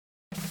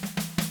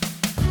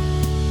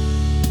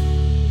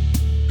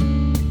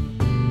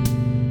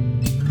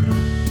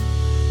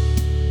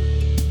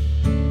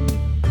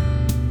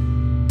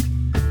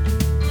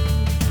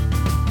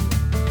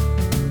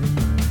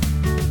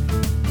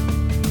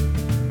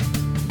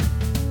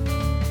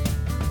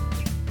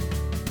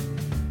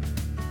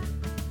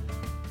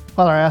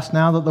Father, I ask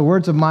now that the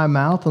words of my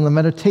mouth and the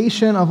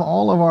meditation of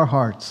all of our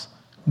hearts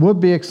would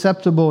be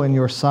acceptable in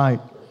your sight.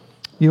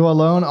 You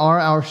alone are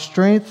our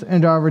strength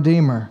and our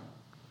Redeemer.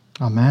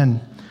 Amen.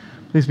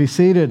 Please be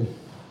seated.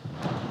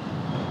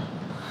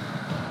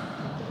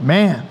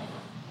 Man,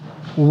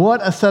 what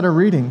a set of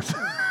readings.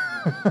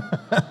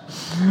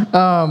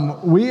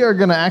 We are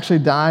going to actually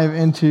dive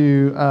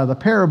into the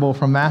parable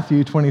from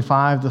Matthew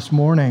 25 this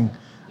morning,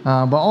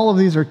 but all of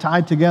these are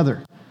tied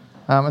together.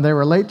 And they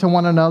relate to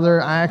one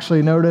another. I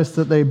actually noticed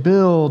that they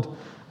build,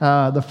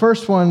 the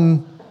first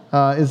one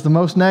is the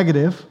most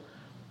negative.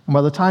 And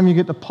by the time you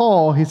get to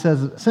Paul, he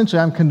says, essentially,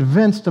 I'm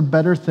convinced of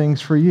better things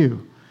for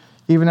you,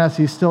 even as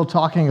he's still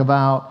talking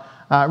about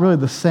really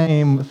the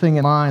same thing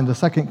in mind, the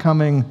second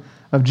coming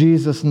of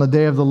Jesus and the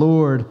day of the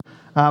Lord.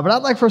 But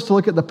I'd like for us to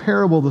look at the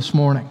parable this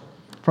morning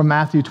from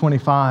Matthew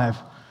 25.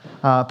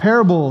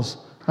 Parables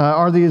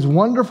are these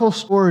wonderful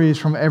stories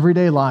from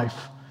everyday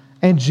life,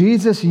 and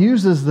Jesus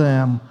uses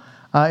them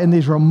in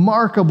these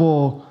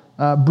remarkable,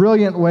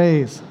 brilliant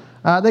ways.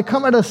 They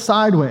come at us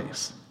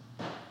sideways.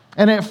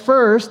 And at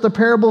first, the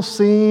parables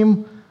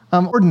seem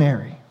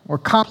ordinary or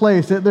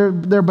commonplace. They're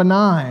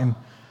benign.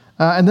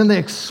 And then they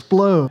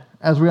explode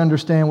as we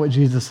understand what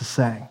Jesus is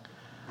saying.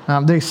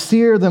 They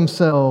sear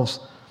themselves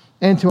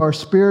into our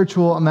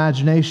spiritual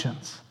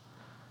imaginations.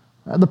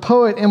 The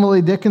poet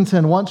Emily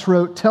Dickinson once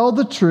wrote, tell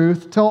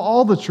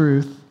all the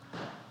truth,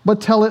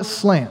 but tell it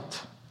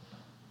slant.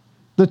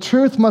 The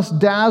truth must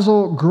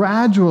dazzle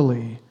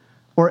gradually,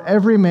 or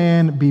every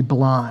man be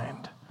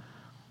blind.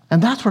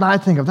 And that's what I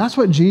think of. That's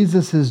what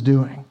Jesus is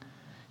doing.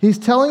 He's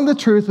telling the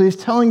truth, but he's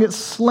telling it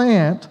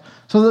slant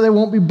so that they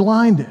won't be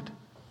blinded.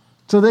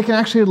 So they can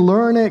actually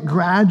learn it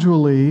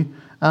gradually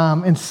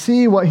and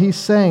see what he's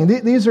saying.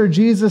 These are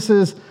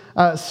Jesus's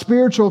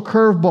spiritual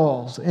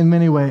curveballs in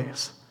many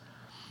ways.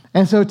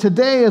 And so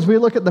today, as we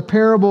look at the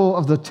parable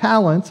of the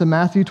talents in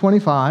Matthew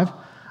 25,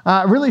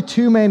 really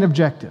two main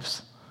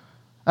objectives.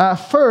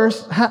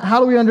 First, how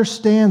do we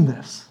understand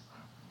this?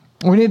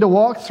 We need to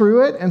walk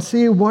through it and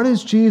see what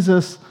is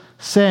Jesus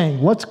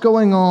saying, what's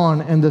going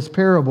on in this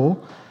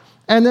parable.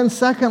 And then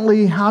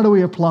secondly, how do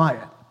we apply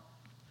it?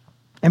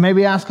 And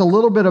maybe ask a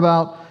little bit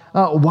about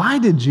why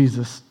did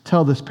Jesus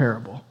tell this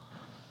parable?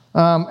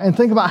 And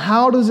think about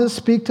how does it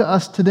speak to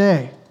us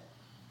today?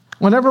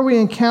 Whenever we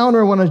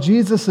encounter one of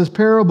Jesus'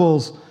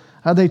 parables,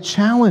 they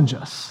challenge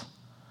us.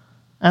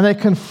 And they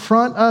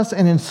confront us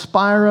and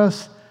inspire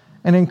us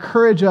and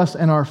encourage us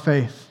in our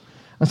faith.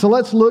 And so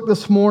let's look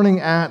this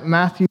morning at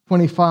Matthew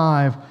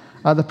 25,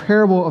 the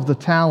parable of the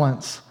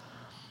talents.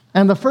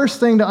 And the first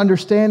thing to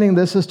understanding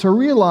this is to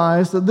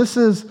realize that this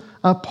is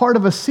a part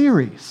of a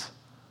series.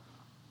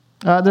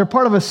 They're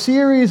part of a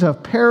series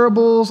of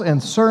parables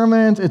and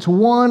sermons. It's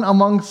one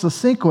amongst the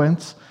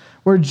sequence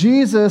where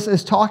Jesus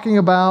is talking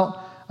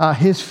about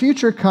his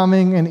future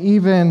coming and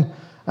even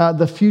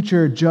the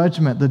future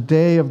judgment, the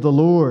day of the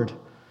Lord.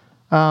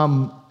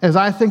 As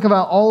I think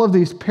about all of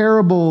these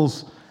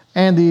parables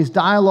and these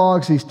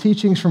dialogues, these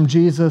teachings from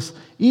Jesus,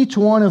 each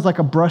one is like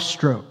a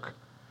brushstroke.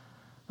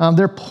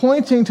 They're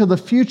pointing to the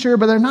future,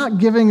 but they're not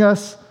giving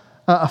us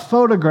a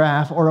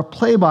photograph or a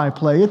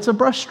play-by-play. It's a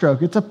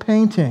brushstroke. It's a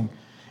painting.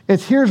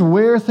 It's here's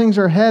where things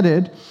are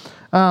headed.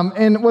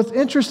 And what's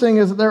interesting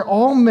is that they're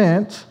all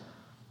meant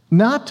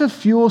not to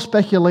fuel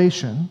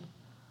speculation,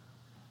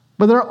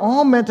 but they're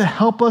all meant to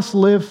help us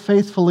live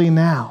faithfully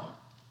now.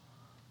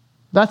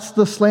 That's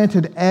the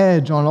slanted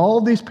edge on all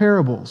of these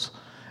parables,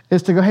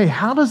 is to go, hey,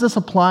 how does this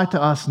apply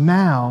to us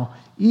now,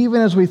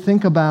 even as we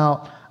think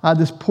about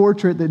this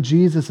portrait that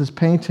Jesus is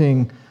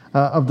painting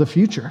of the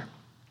future?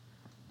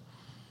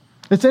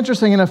 It's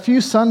interesting, in a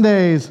few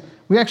Sundays,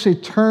 we actually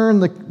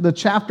turn the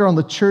chapter on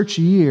the church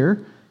year,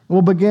 and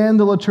we'll begin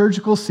the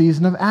liturgical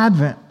season of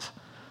Advent.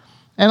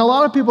 And a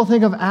lot of people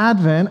think of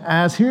Advent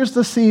as here's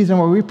the season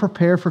where we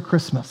prepare for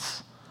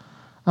Christmas.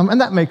 And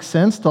that makes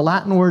sense. The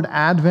Latin word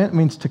Advent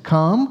means to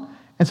come.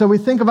 And so we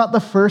think about the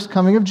first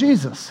coming of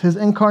Jesus, his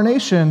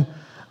incarnation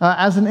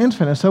as an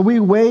infant. And so we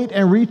wait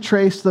and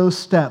retrace those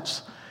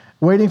steps,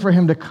 waiting for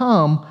him to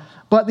come.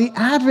 But the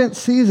Advent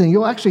season,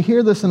 you'll actually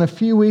hear this in a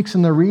few weeks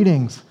in the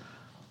readings,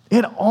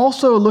 it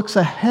also looks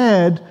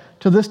ahead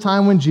to this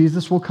time when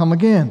Jesus will come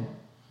again.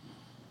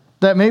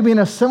 That maybe in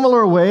a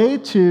similar way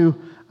to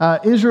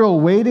Israel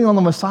waiting on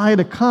the Messiah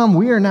to come,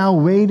 we are now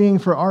waiting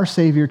for our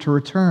Savior to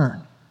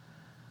return.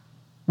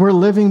 We're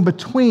living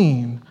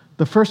between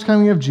the first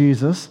coming of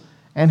Jesus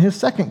and his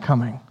second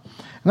coming.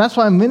 And that's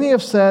why many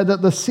have said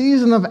that the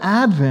season of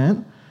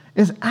Advent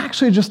is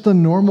actually just the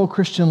normal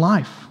Christian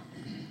life.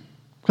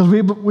 Because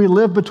we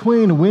live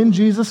between when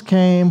Jesus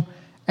came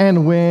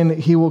and when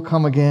he will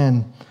come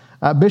again.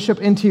 Bishop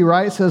N.T.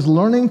 Wright says,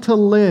 learning to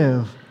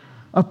live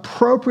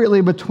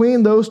appropriately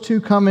between those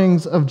two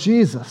comings of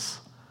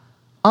Jesus,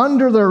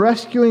 under the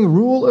rescuing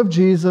rule of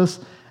Jesus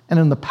and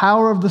in the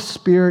power of the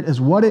Spirit, is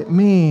what it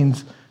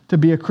means to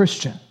be a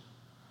Christian.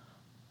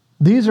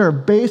 These are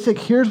basic,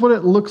 here's what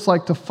it looks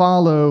like to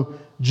follow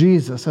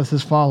Jesus as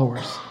his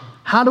followers.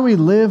 How do we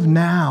live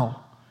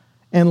now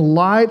in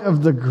light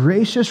of the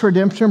gracious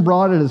redemption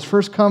brought at his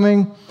first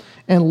coming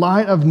in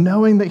light of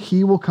knowing that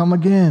he will come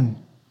again.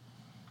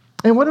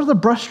 And what are the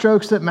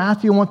brushstrokes that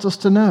Matthew wants us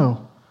to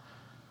know?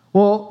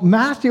 Well,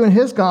 Matthew in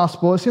his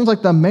gospel, it seems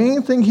like the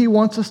main thing he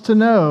wants us to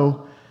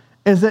know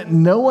is that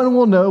no one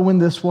will know when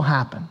this will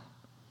happen.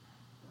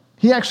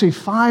 He actually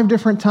 5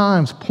 different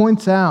times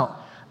points out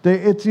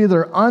that it's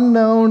either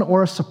unknown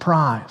or a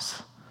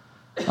surprise.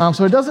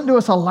 So it doesn't do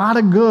us a lot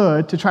of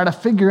good to try to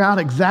figure out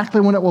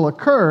exactly when it will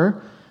occur,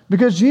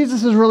 because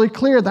Jesus is really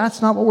clear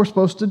that's not what we're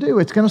supposed to do.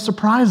 It's going to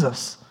surprise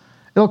us.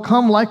 It'll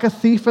come like a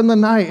thief in the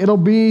night. It'll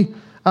be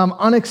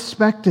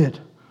unexpected.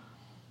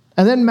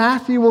 And then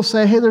Matthew will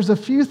say, hey, there's a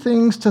few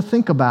things to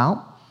think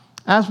about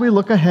as we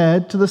look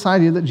ahead to this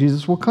idea that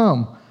Jesus will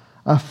come.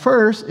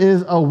 First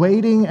is a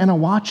waiting and a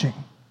watching.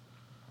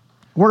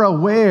 We're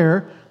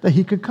aware that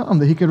he could come,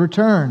 that he could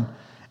return.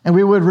 And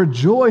we would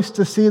rejoice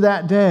to see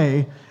that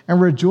day and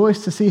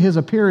rejoice to see his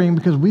appearing,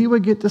 because we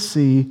would get to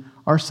see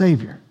our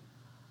Savior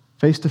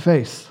face to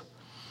face.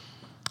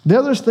 The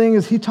other thing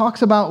is he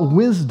talks about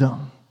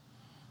wisdom.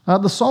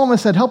 The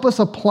psalmist said, help us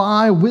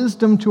apply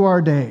wisdom to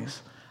our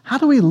days. How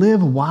do we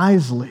live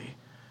wisely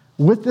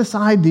with this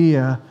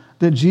idea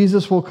that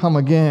Jesus will come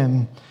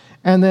again?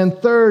 And then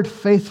third,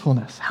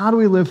 faithfulness. How do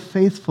we live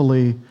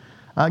faithfully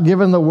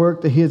given the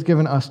work that he has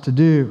given us to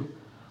do?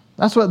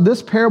 That's what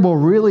this parable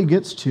really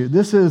gets to.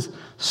 This is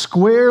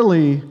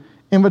squarely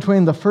in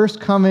between the first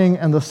coming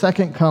and the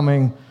second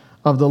coming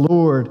of the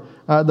Lord.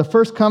 The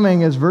first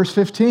coming is verse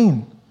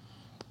 15,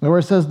 where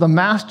it says the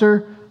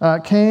master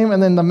came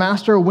and then the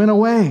master went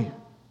away.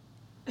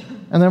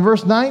 And then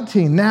verse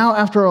 19, now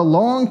after a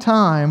long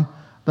time,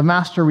 the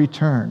master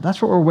returned.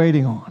 That's what we're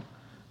waiting on.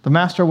 The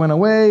master went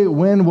away.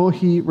 When will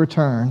he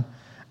return?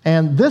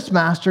 And this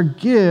master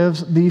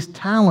gives these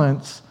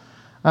talents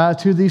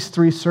to these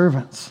 3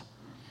 servants.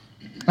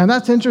 And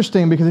that's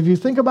interesting, because if you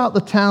think about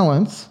the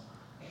talents,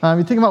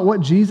 you think about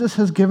what Jesus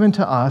has given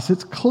to us,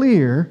 it's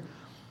clear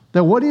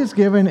that what he has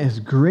given is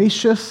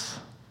gracious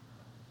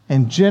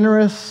and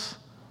generous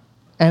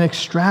and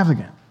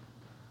extravagant.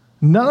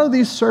 None of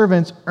these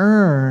servants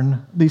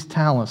earn these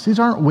talents. These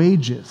aren't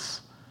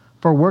wages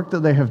for work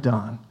that they have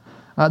done.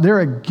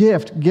 They're a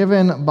gift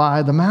given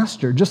by the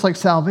master, just like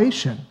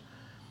salvation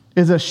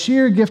is a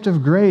sheer gift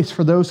of grace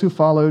for those who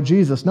follow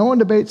Jesus. No one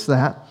debates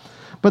that,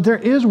 but there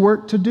is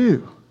work to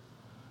do.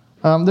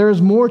 There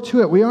is more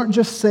to it. We aren't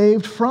just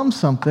saved from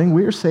something,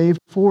 we are saved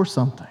for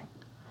something.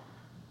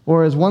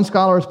 Or as one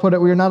scholar has put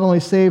it, we are not only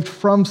saved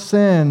from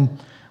sin,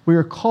 we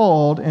are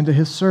called into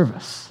his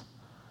service.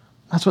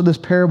 That's what this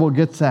parable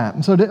gets at.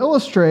 And so to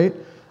illustrate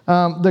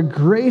the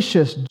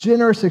gracious,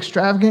 generous,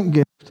 extravagant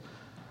gift,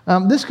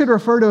 this could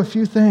refer to a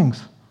few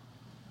things.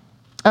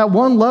 At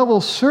one level,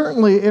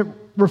 certainly it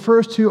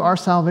refers to our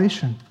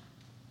salvation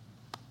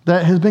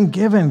that has been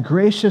given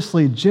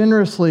graciously,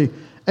 generously,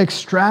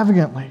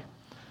 extravagantly.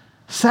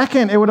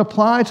 Second, it would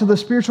apply to the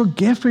spiritual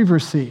gift we've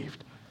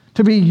received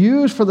to be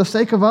used for the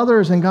sake of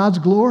others and God's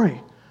glory.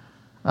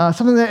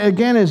 Something that,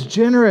 again, is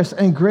generous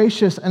and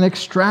gracious and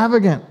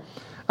extravagant.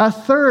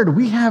 Third,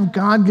 we have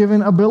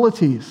God-given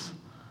abilities,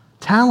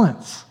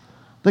 talents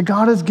that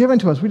God has given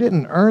to us. We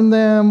didn't earn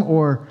them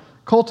or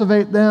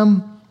cultivate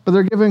them, but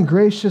they're given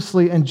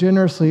graciously and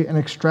generously and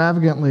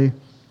extravagantly.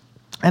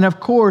 And of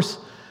course,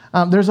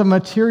 there's a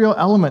material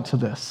element to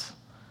this,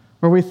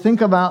 where we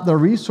think about the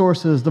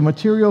resources, the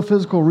material,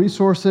 physical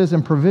resources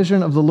and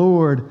provision of the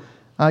Lord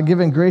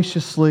given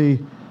graciously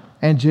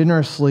and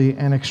generously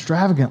and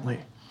extravagantly.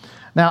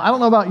 Now, I don't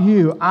know about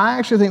you, I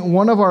actually think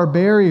one of our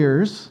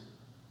barriers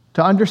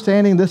to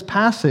understanding this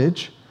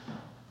passage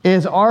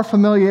is our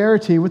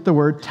familiarity with the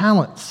word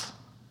talents.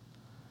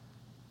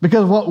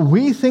 Because what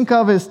we think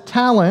of as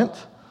talent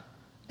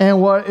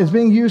and what is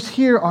being used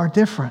here are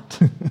different.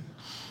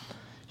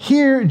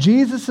 Here,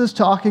 Jesus is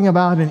talking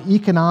about an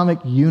economic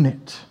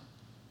unit.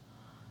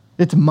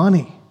 It's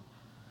money.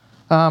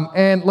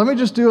 And let me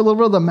just do a little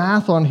bit of the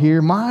math on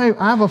here. I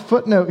have a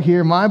footnote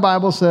here. My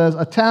Bible says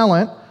a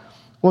talent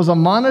was a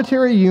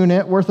monetary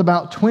unit worth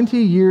about 20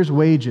 years'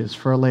 wages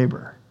for a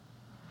laborer.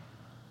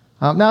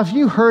 Now, if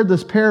you heard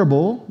this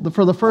parable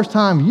for the first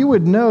time, you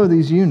would know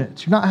these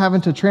units. You're not having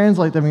to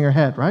translate them in your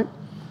head, right?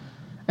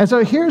 And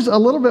so here's a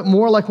little bit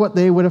more like what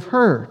they would have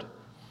heard.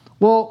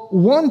 Well,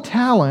 1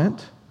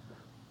 talent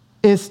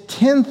is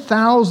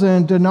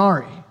 10,000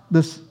 denarii,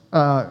 this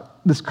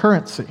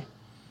currency.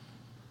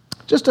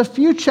 Just a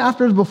few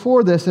chapters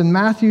before this, in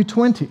Matthew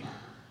 20,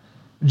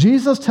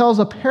 Jesus tells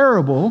a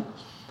parable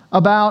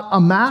about a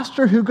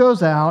master who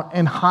goes out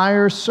and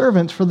hires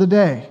servants for the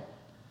day.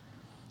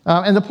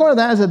 And the point of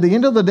that is, at the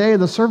end of the day,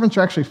 the servants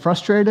are actually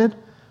frustrated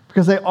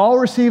because they all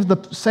receive the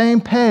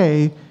same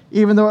pay,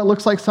 even though it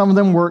looks like some of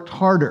them worked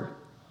harder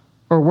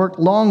or worked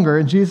longer.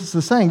 And Jesus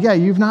is saying, yeah,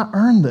 you've not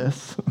earned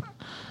this,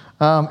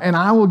 and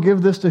I will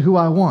give this to who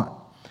I want.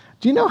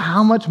 Do you know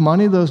how much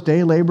money those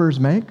day laborers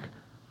make?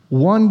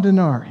 1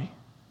 denarii.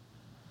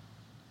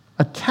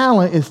 A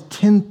talent is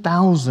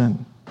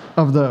 10,000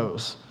 of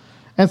those.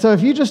 And so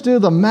if you just do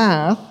the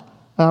math,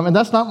 and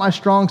that's not my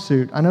strong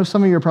suit. I know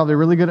some of you are probably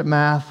really good at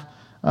math.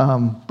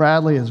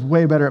 Bradley is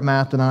way better at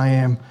math than I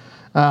am.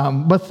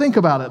 But think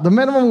about it. The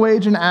minimum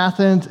wage in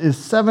Athens is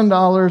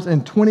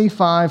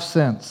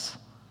 $7.25.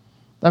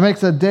 That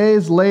makes a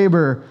day's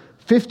labor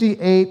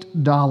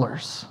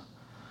 $58.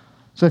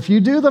 So if you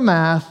do the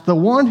math, the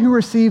one who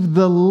received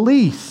the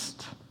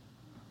least,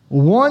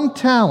 1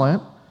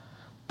 talent,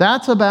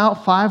 that's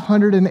about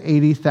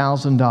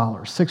 $580,000,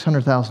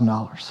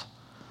 $600,000.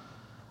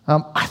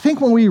 I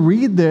think when we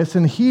read this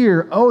and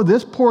hear, oh,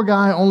 this poor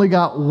guy only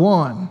got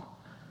 1,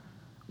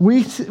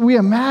 we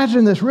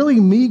imagine this really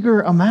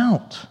meager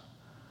amount.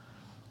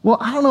 Well,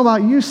 I don't know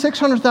about you,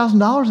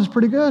 $600,000 is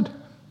pretty good.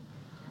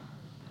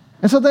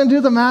 And so then do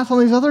the math on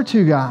these other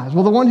 2 guys.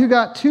 Well, the one who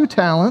got 2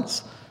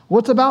 talents,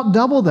 what's about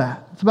double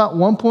that? It's about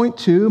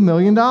 $1.2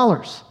 million.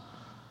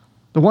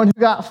 The one who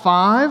got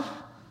 5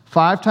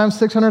 times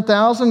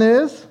 600,000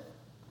 is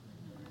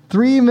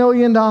 $3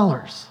 million.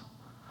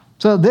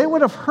 So they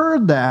would have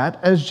heard that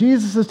as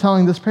Jesus is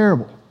telling this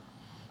parable.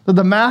 That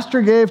the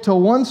master gave to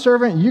one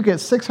servant, you get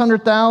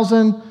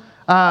 600,000,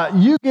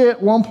 you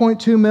get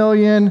 1.2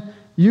 million,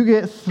 you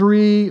get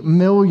 3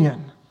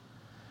 million.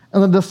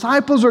 And the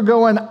disciples are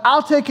going,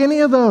 I'll take any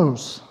of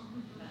those.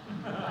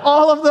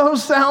 All of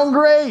those sound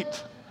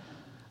great.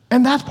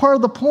 And that's part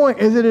of the point,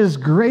 is it is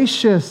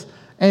gracious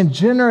and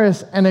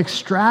generous and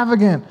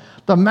extravagant.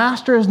 The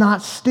master is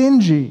not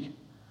stingy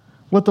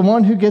with the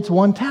one who gets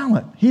 1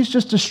 talent. He's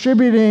just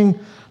distributing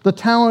the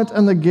talent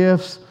and the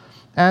gifts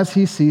as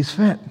he sees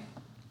fit.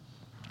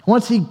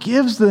 Once he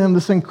gives them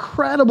this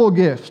incredible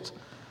gift,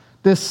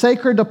 this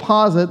sacred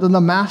deposit, then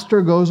the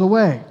master goes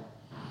away.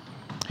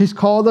 He's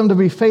called them to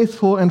be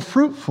faithful and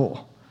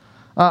fruitful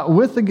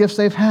with the gifts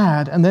they've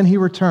had, and then he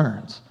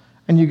returns,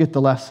 and you get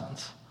the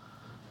lessons.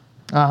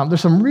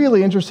 There's some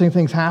really interesting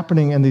things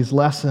happening in these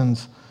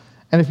lessons,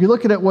 and if you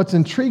look at it, what's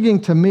intriguing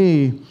to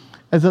me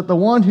is that the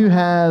one who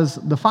has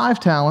the 5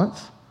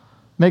 talents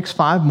makes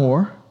 5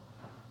 more.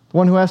 The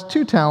one who has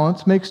 2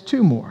 talents makes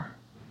 2 more.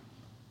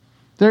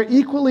 They're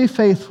equally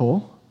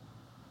faithful.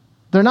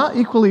 They're not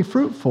equally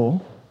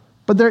fruitful,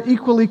 but they're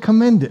equally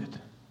commended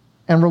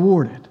and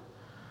rewarded.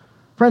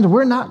 Friends,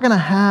 we're not going to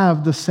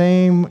have the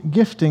same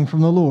gifting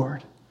from the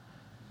Lord.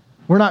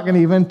 We're not going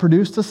to even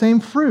produce the same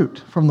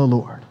fruit from the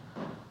Lord.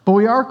 But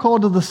we are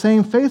called to the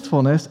same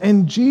faithfulness,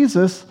 and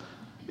Jesus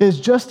is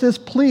just as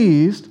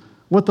pleased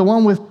with the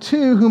one with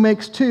 2 who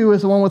makes 2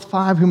 as the one with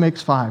 5 who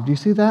makes 5. Do you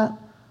see that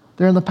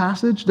there in the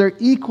passage? They're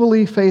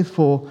equally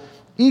faithful,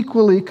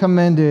 equally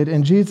commended,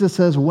 and Jesus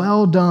says,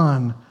 well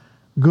done,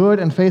 good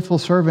and faithful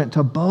servant,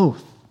 to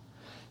both.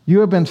 You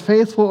have been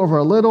faithful over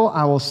a little,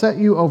 I will set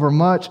you over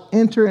much.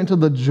 Enter into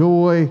the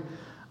joy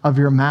of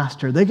your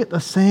master. They get the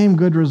same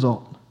good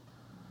result.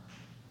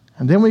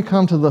 And then we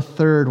come to the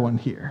third one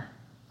here.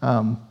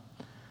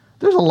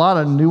 There's a lot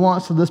of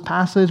nuance to this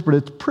passage, but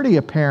it's pretty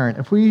apparent.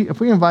 If we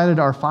invited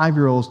our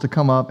 5-year-olds to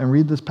come up and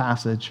read this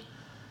passage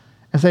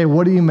and say,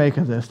 what do you make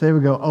of this? They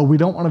would go, oh, we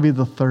don't want to be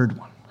the third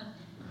one.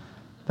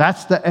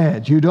 That's the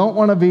edge. You don't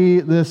want to be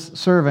this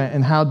servant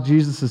in how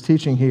Jesus is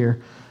teaching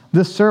here.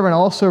 This servant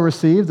also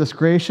received this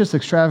gracious,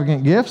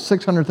 extravagant gift,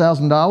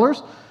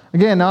 $600,000.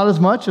 Again, not as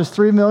much as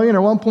 $3 million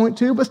or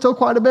 1.2, but still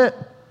quite a bit.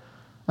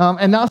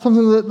 And not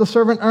something that the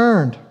servant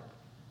earned.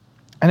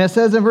 And it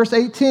says in verse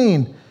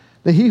 18,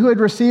 that he who had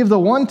received the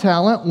 1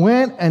 talent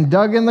went and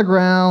dug in the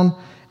ground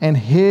and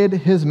hid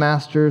his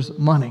master's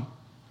money.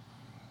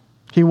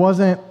 He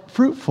wasn't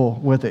fruitful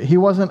with it. He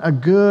wasn't a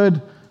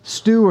good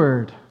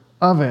steward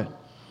of it.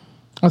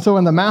 And so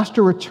when the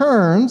master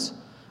returns,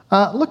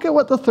 look at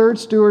what the third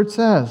steward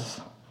says.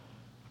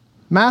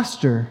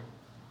 Master,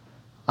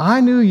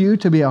 I knew you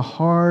to be a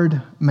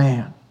hard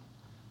man.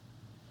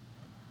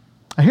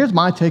 Now here's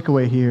my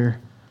takeaway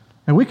here.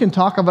 And we can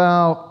talk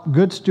about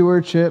good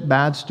stewardship,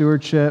 bad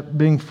stewardship,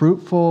 being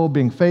fruitful,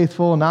 being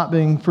faithful, not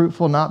being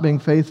fruitful, not being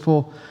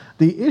faithful.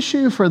 The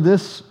issue for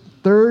this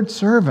third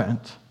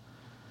servant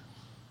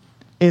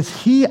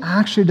is he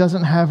actually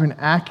doesn't have an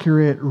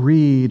accurate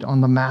read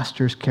on the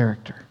master's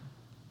character.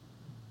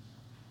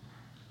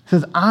 He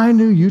says, I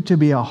knew you to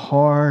be a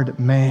hard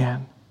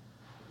man.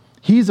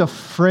 He's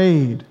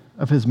afraid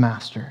of his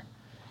master.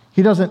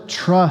 He doesn't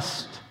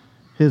trust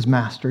his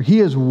master.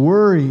 He is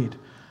worried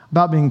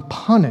about being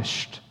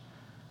punished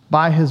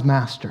by his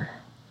master.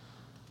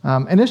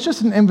 And it's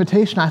just an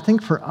invitation, I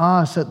think, for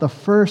us at the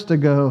first to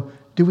go,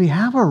 do we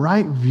have a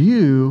right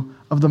view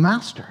of the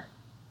master?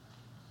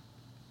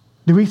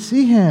 Do we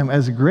see him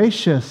as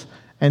gracious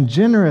and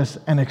generous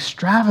and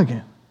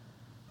extravagant?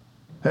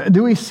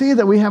 Do we see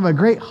that we have a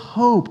great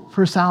hope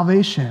for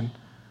salvation,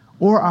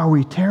 or are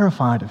we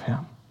terrified of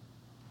him?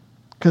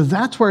 Because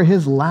that's where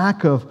his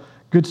lack of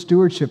good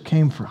stewardship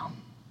came from.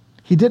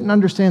 He didn't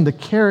understand the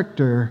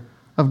character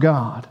of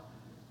God,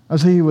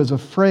 as he was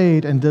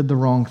afraid and did the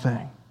wrong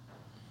thing.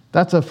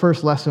 That's a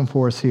first lesson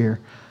for us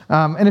here.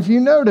 And if you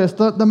notice,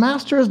 the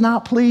master is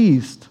not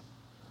pleased.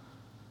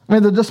 I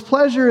mean, the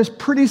displeasure is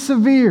pretty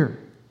severe.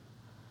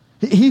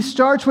 He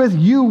starts with,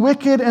 you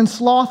wicked and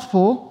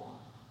slothful,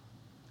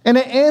 and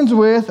it ends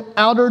with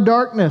outer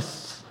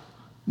darkness.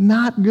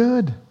 Not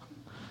good.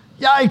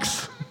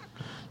 Yikes.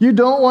 You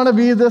don't want to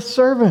be this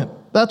servant.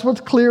 That's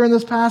what's clear in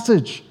this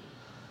passage.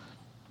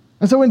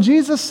 And so when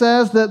Jesus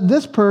says that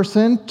this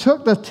person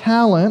took the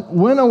talent,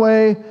 went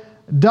away,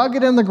 dug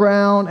it in the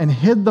ground, and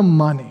hid the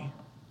money,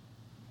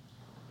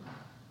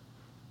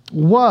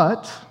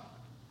 what,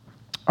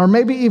 or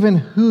maybe even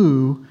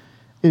who,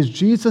 is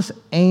Jesus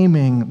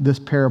aiming this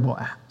parable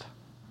at?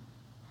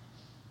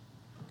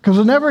 Because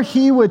whenever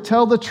he would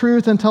tell the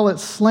truth and tell it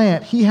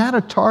slant, he had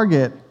a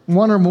target,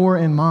 one or more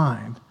in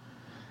mind.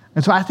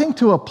 And so I think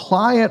to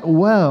apply it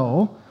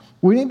well,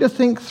 we need to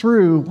think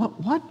through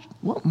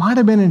what might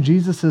have been in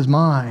Jesus'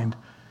 mind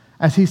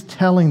as he's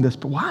telling this.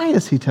 But why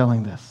is he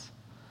telling this?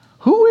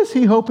 Who is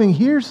he hoping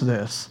hears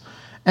this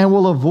and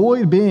will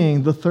avoid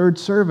being the third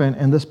servant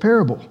in this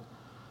parable?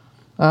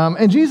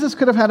 And Jesus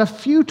could have had a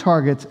few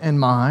targets in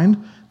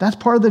mind. That's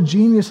part of the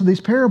genius of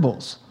these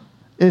parables,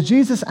 is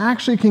Jesus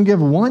actually can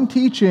give one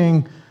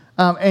teaching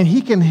and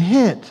he can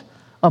hit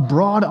a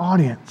broad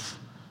audience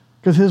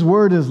because his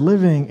word is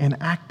living and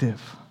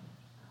active.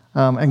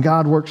 And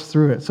God works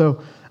through it.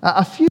 So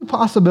a few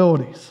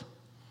possibilities.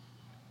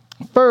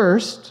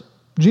 First,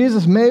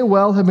 Jesus may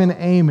well have been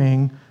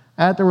aiming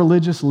at the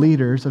religious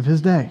leaders of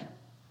his day.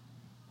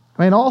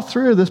 I mean, all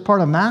through this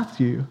part of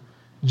Matthew,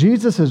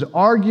 Jesus is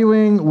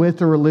arguing with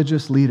the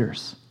religious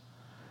leaders.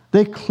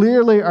 They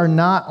clearly are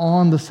not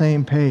on the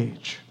same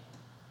page.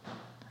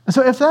 And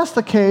so if that's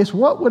the case,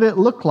 what would it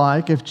look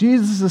like if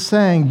Jesus is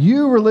saying,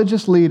 you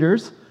religious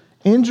leaders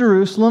in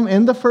Jerusalem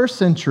in the first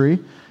century,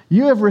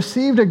 you have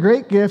received a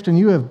great gift and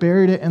you have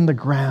buried it in the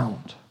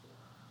ground?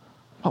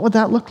 What would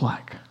that look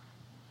like?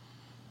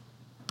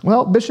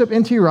 Well, Bishop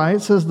N.T.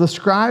 Wright says the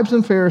scribes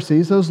and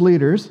Pharisees, those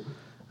leaders,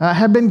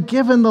 have been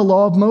given the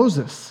law of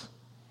Moses.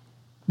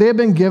 They have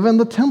been given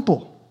the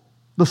temple,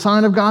 the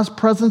sign of God's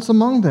presence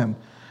among them.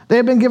 They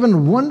have been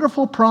given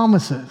wonderful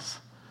promises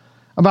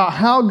about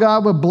how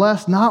God would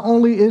bless not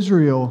only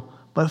Israel,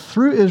 but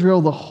through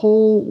Israel, the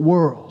whole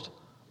world.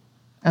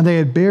 And they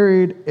had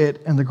buried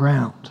it in the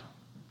ground.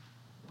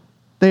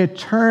 They had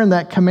turned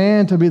that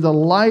command to be the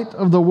light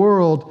of the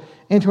world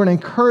into an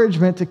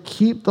encouragement to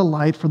keep the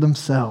light for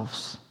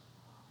themselves.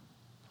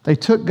 They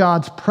took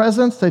God's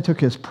presence, they took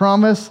his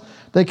promise,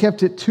 they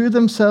kept it to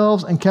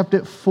themselves and kept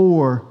it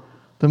for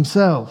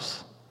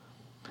themselves.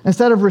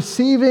 Instead of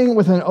receiving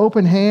with an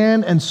open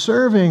hand and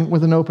serving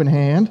with an open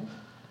hand,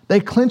 they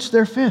clenched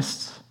their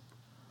fists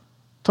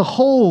to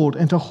hold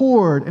and to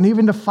hoard and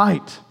even to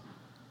fight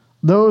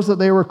those that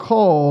they were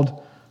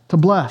called to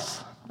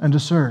bless and to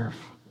serve.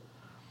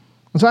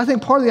 And so I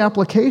think part of the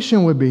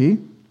application would be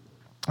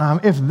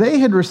if they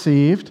had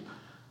received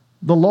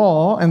the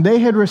law and they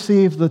had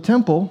received the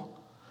temple,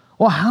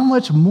 well, how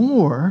much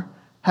more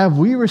have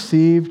we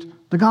received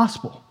the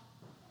gospel?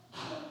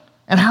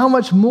 And how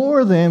much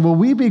more then will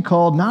we be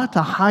called not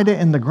to hide it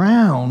in the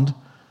ground,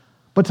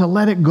 but to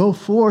let it go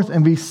forth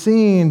and be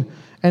seen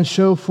and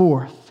show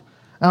forth?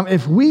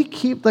 If we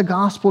keep the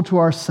gospel to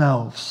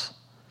ourselves,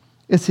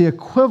 it's the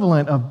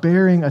equivalent of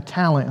burying a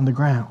talent in the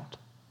ground.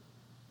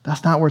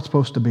 That's not where it's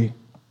supposed to be.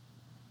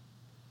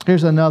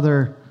 Here's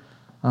another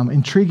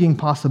intriguing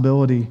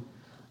possibility.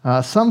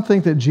 Some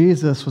think that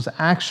Jesus was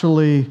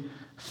actually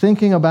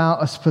thinking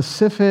about a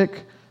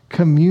specific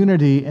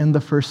community in the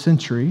first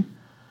century.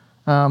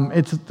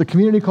 It's the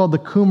community called the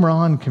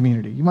Qumran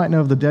community. You might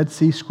know of the Dead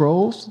Sea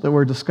Scrolls that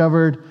were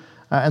discovered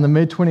in the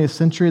mid-20th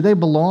century. They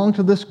belonged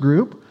to this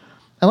group.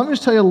 And let me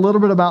just tell you a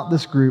little bit about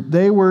this group.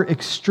 They were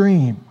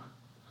extreme.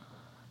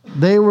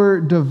 They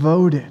were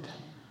devoted.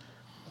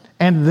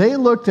 And they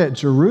looked at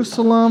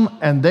Jerusalem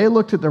and they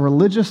looked at the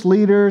religious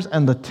leaders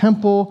and the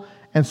temple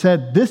and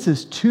said, this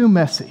is too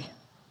messy.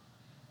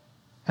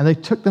 And they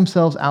took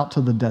themselves out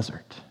to the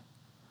desert.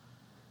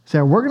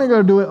 Said, we're going to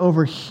go do it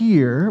over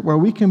here where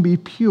we can be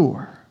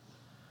pure.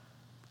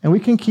 And we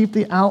can keep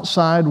the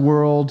outside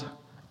world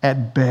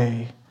at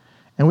bay.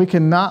 And we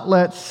cannot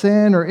let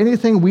sin or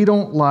anything we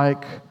don't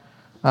like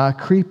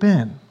creep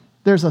in.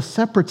 There's a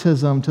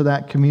separatism to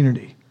that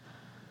community.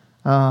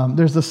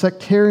 There's a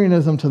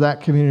sectarianism to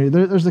that community.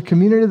 There's a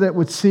community that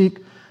would seek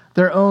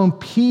their own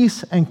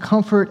peace and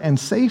comfort and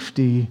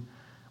safety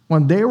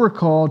when they were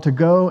called to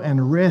go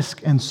and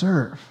risk and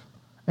serve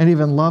and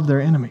even love their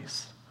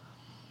enemies.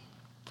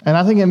 And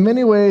I think in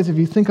many ways, if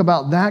you think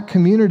about that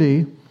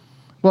community,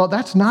 well,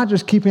 that's not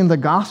just keeping the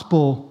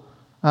gospel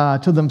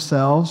to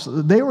themselves.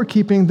 They were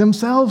keeping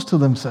themselves to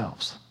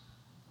themselves.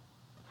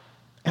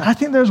 And I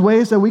think there's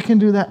ways that we can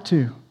do that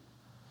too.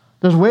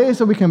 There's ways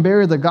that we can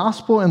bury the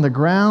gospel in the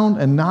ground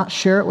and not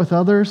share it with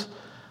others.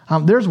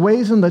 There's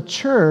ways in the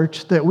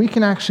church that we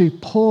can actually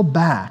pull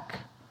back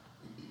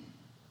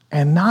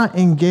and not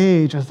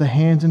engage as the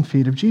hands and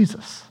feet of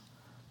Jesus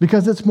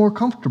because it's more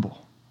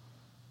comfortable.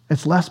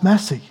 It's less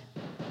messy.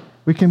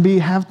 We can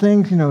have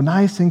things,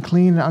 nice and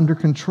clean and under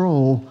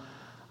control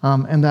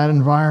in that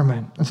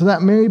environment. And so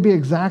that may be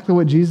exactly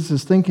what Jesus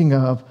is thinking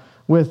of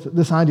with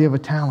this idea of a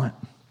talent.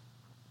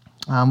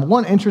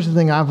 One interesting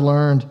thing I've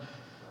learned,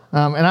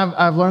 and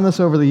I've learned this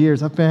over the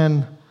years. I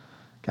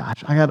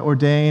got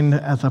ordained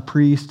as a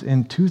priest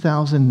in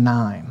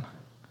 2009.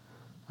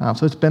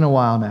 So it's been a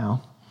while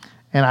now.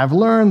 And I've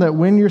learned that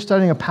when you're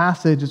studying a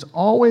passage, it's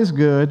always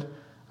good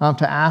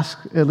to ask,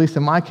 at least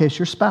in my case,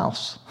 your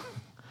spouse,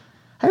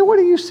 hey, what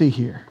do you see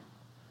here?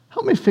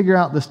 Help me figure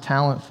out this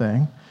talent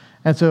thing.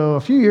 And so a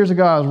few years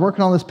ago, I was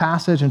working on this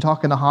passage and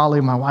talking to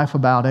Holly, my wife,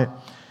 about it.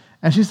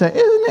 And she said,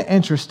 isn't it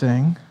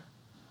interesting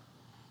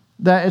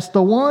that it's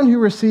the one who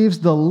receives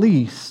the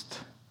least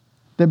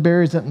that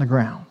buries it in the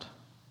ground?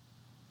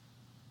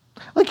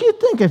 Like, you'd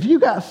think if you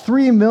got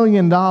 $3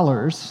 million,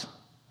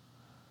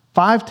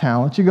 5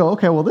 talents, you go,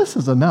 okay, well, this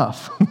is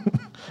enough.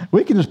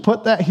 We can just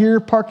put that here,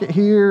 park it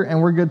here,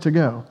 and we're good to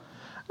go.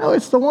 No,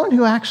 it's the one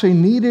who actually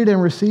needed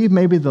and received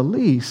maybe the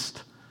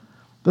least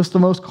that's the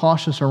most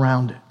cautious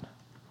around it.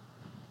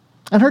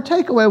 And her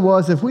takeaway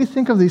was, if we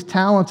think of these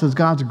talents as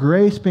God's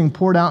grace being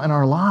poured out in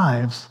our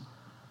lives,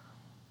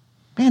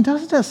 man,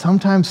 doesn't that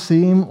sometimes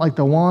seem like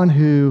the one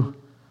who,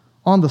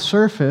 on the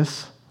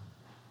surface,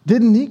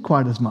 didn't need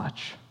quite as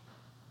much?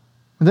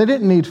 They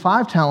didn't need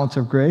 5 talents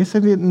of grace. They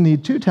didn't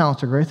need 2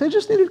 talents of grace. They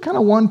just needed kind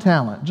of 1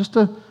 talent, just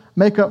to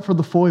make up for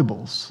the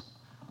foibles.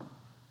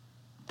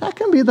 That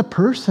can be the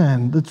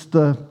person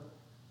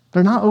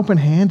they're not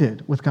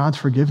open-handed with God's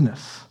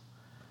forgiveness,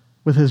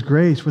 with his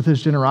grace, with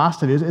his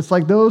generosity. It's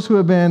like those who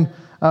have been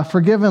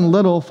forgiven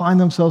little find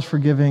themselves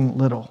forgiving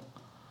little.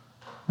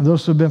 And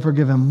those who have been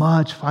forgiven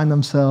much find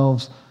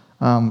themselves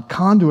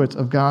conduits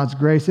of God's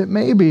grace. It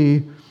may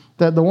be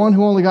that the one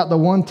who only got the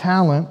 1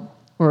 talent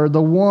or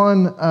the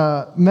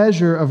 1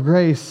 measure of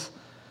grace,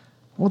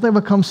 well, they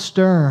become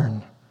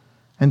stern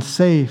and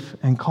safe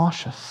and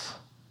cautious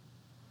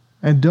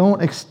and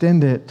don't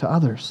extend it to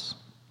others.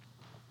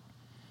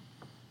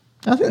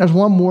 I think there's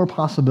one more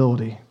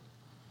possibility.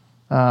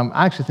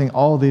 I actually think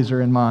all of these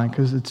are in mind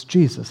because it's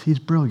Jesus. He's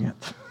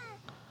brilliant.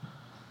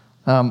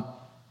 I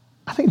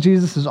think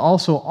Jesus is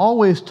also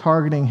always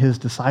targeting his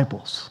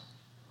disciples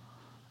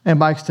and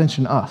by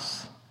extension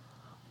us.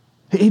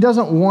 He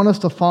doesn't want us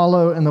to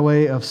follow in the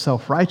way of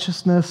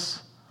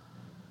self-righteousness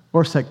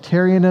or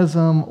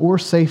sectarianism or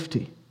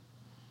safety.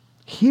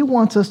 He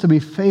wants us to be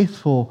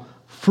faithful,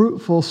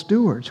 fruitful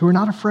stewards who are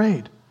not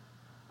afraid,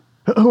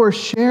 who are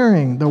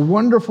sharing the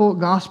wonderful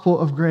gospel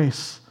of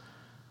grace,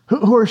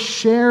 who are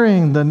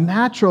sharing the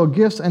natural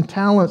gifts and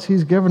talents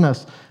he's given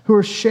us, who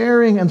are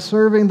sharing and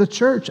serving the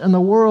church and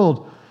the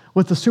world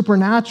with the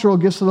supernatural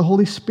gifts of the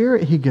Holy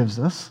Spirit he gives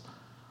us.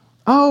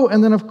 Oh,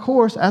 and then, of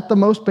course, at the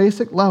most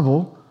basic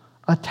level,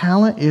 a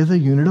talent is a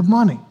unit of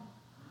money.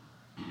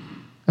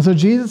 And so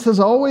Jesus is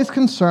always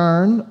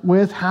concerned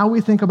with how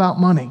we think about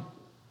money.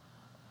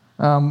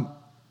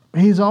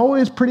 He's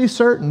always pretty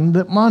certain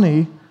that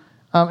money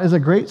is a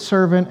great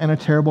servant and a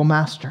terrible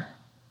master.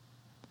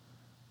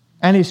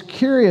 And he's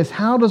curious,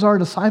 how does our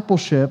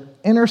discipleship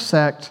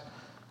intersect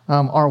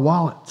our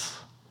wallets?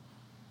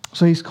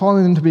 So he's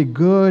calling them to be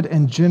good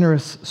and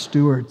generous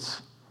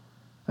stewards,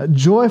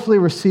 joyfully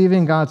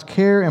receiving God's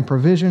care and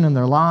provision in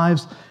their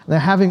lives. They're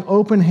having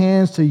open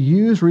hands to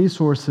use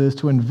resources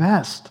to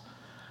invest,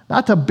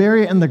 not to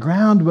bury it in the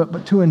ground,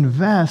 but to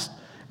invest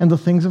in the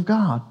things of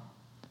God,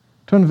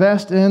 to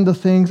invest in the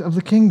things of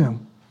the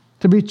kingdom,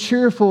 to be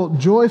cheerful,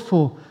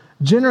 joyful,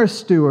 generous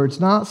stewards,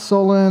 not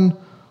sullen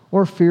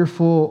or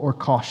fearful or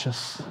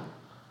cautious.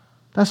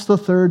 That's the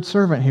third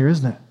servant here,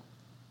 isn't it?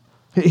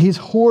 He's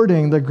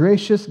hoarding the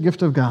gracious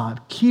gift of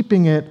God,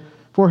 keeping it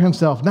for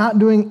himself, not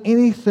doing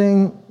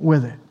anything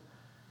with it.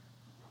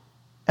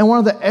 And one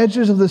of the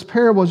edges of this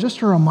parable is just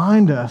to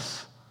remind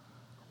us,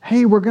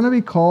 hey, we're going to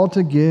be called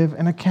to give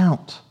an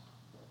account.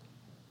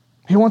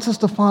 He wants us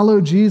to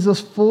follow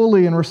Jesus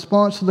fully in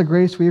response to the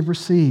grace we have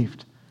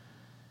received.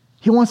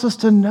 He wants us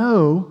to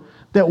know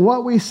that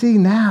what we see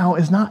now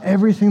is not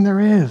everything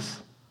there is.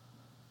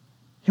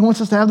 He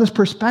wants us to have this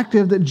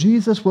perspective that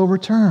Jesus will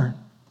return,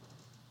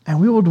 and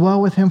we will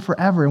dwell with him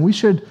forever. And we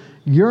should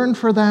yearn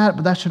for that,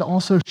 but that should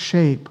also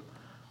shape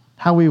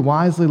how we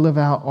wisely live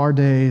out our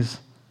days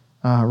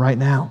right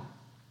now.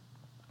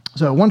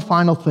 So one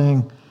final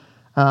thing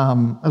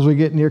as we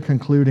get near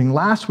concluding.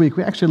 Last week,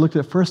 we actually looked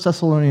at 1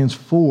 Thessalonians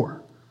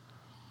 4.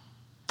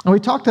 And we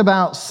talked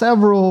about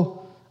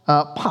several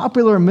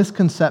popular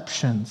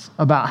misconceptions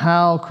about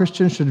how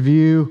Christians should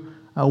view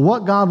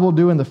what God will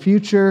do in the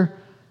future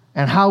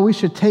and how we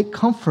should take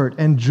comfort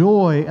and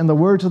joy in the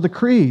words of the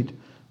creed,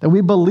 that we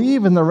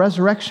believe in the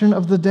resurrection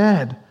of the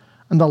dead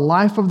and the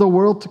life of the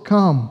world to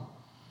come.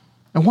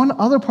 And one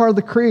other part of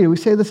the creed, we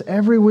say this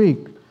every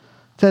week,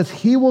 says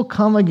he will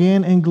come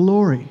again in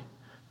glory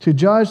to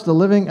judge the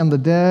living and the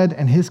dead,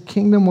 and his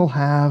kingdom will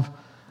have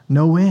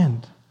no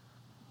end.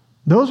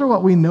 Those are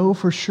what we know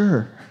for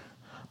sure.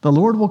 The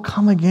Lord will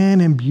come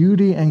again in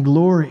beauty and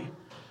glory.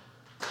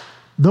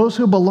 Those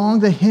who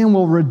belong to him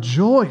will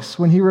rejoice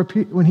when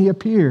he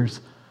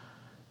appears.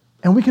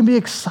 And we can be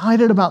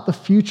excited about the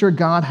future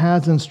God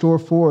has in store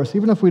for us,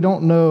 even if we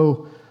don't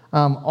know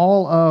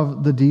all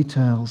of the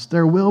details.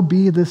 There will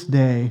be this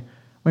day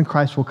when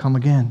Christ will come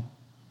again.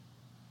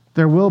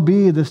 There will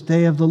be this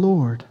day of the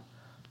Lord.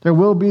 There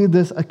will be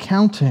this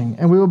accounting,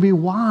 and we will be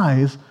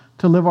wise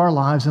to live our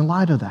lives in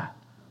light of that.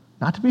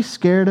 Not to be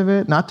scared of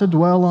it, not to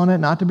dwell on it,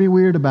 not to be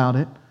weird about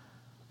it,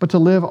 but to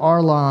live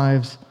our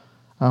lives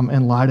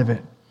in light of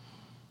it.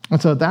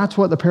 And so that's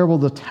what the parable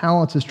of the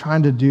talents is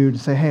trying to do, to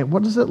say, hey,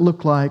 what does it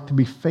look like to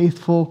be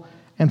faithful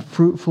and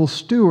fruitful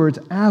stewards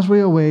as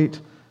we await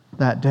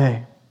that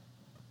day?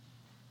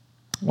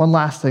 One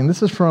last thing.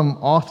 This is from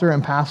author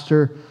and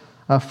pastor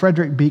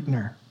Frederick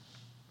Buechner.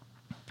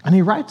 And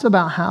he writes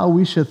about how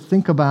we should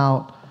think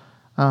about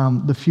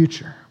the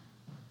future,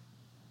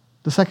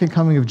 the second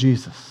coming of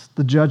Jesus,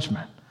 the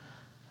judgment.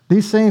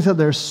 These things that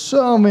there's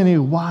so many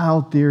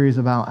wild theories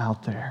about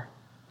out there.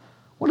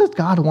 What does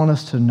God want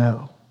us to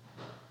know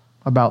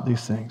about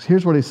these things?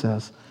 Here's what he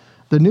says.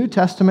 The New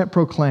Testament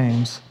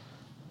proclaims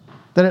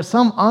that at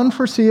some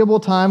unforeseeable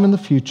time in the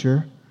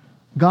future,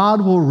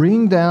 God will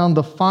ring down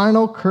the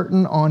final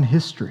curtain on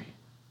history.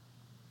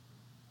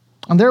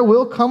 And there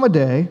will come a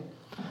day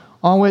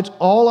on which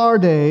all our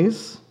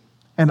days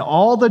and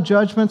all the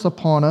judgments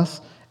upon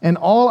us and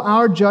all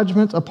our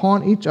judgments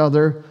upon each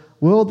other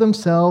will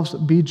themselves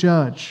be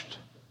judged.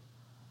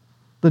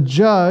 The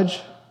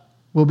judge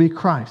will be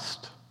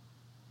Christ.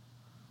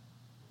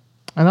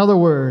 In other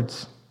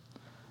words,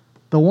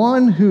 the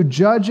one who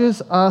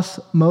judges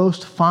us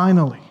most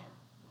finally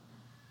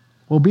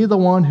will be the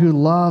one who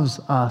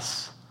loves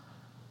us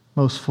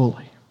most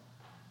fully.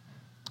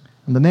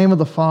 In the name of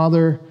the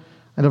Father,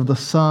 and of the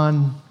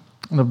Son,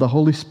 and of the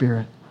Holy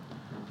Spirit.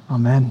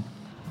 Amen.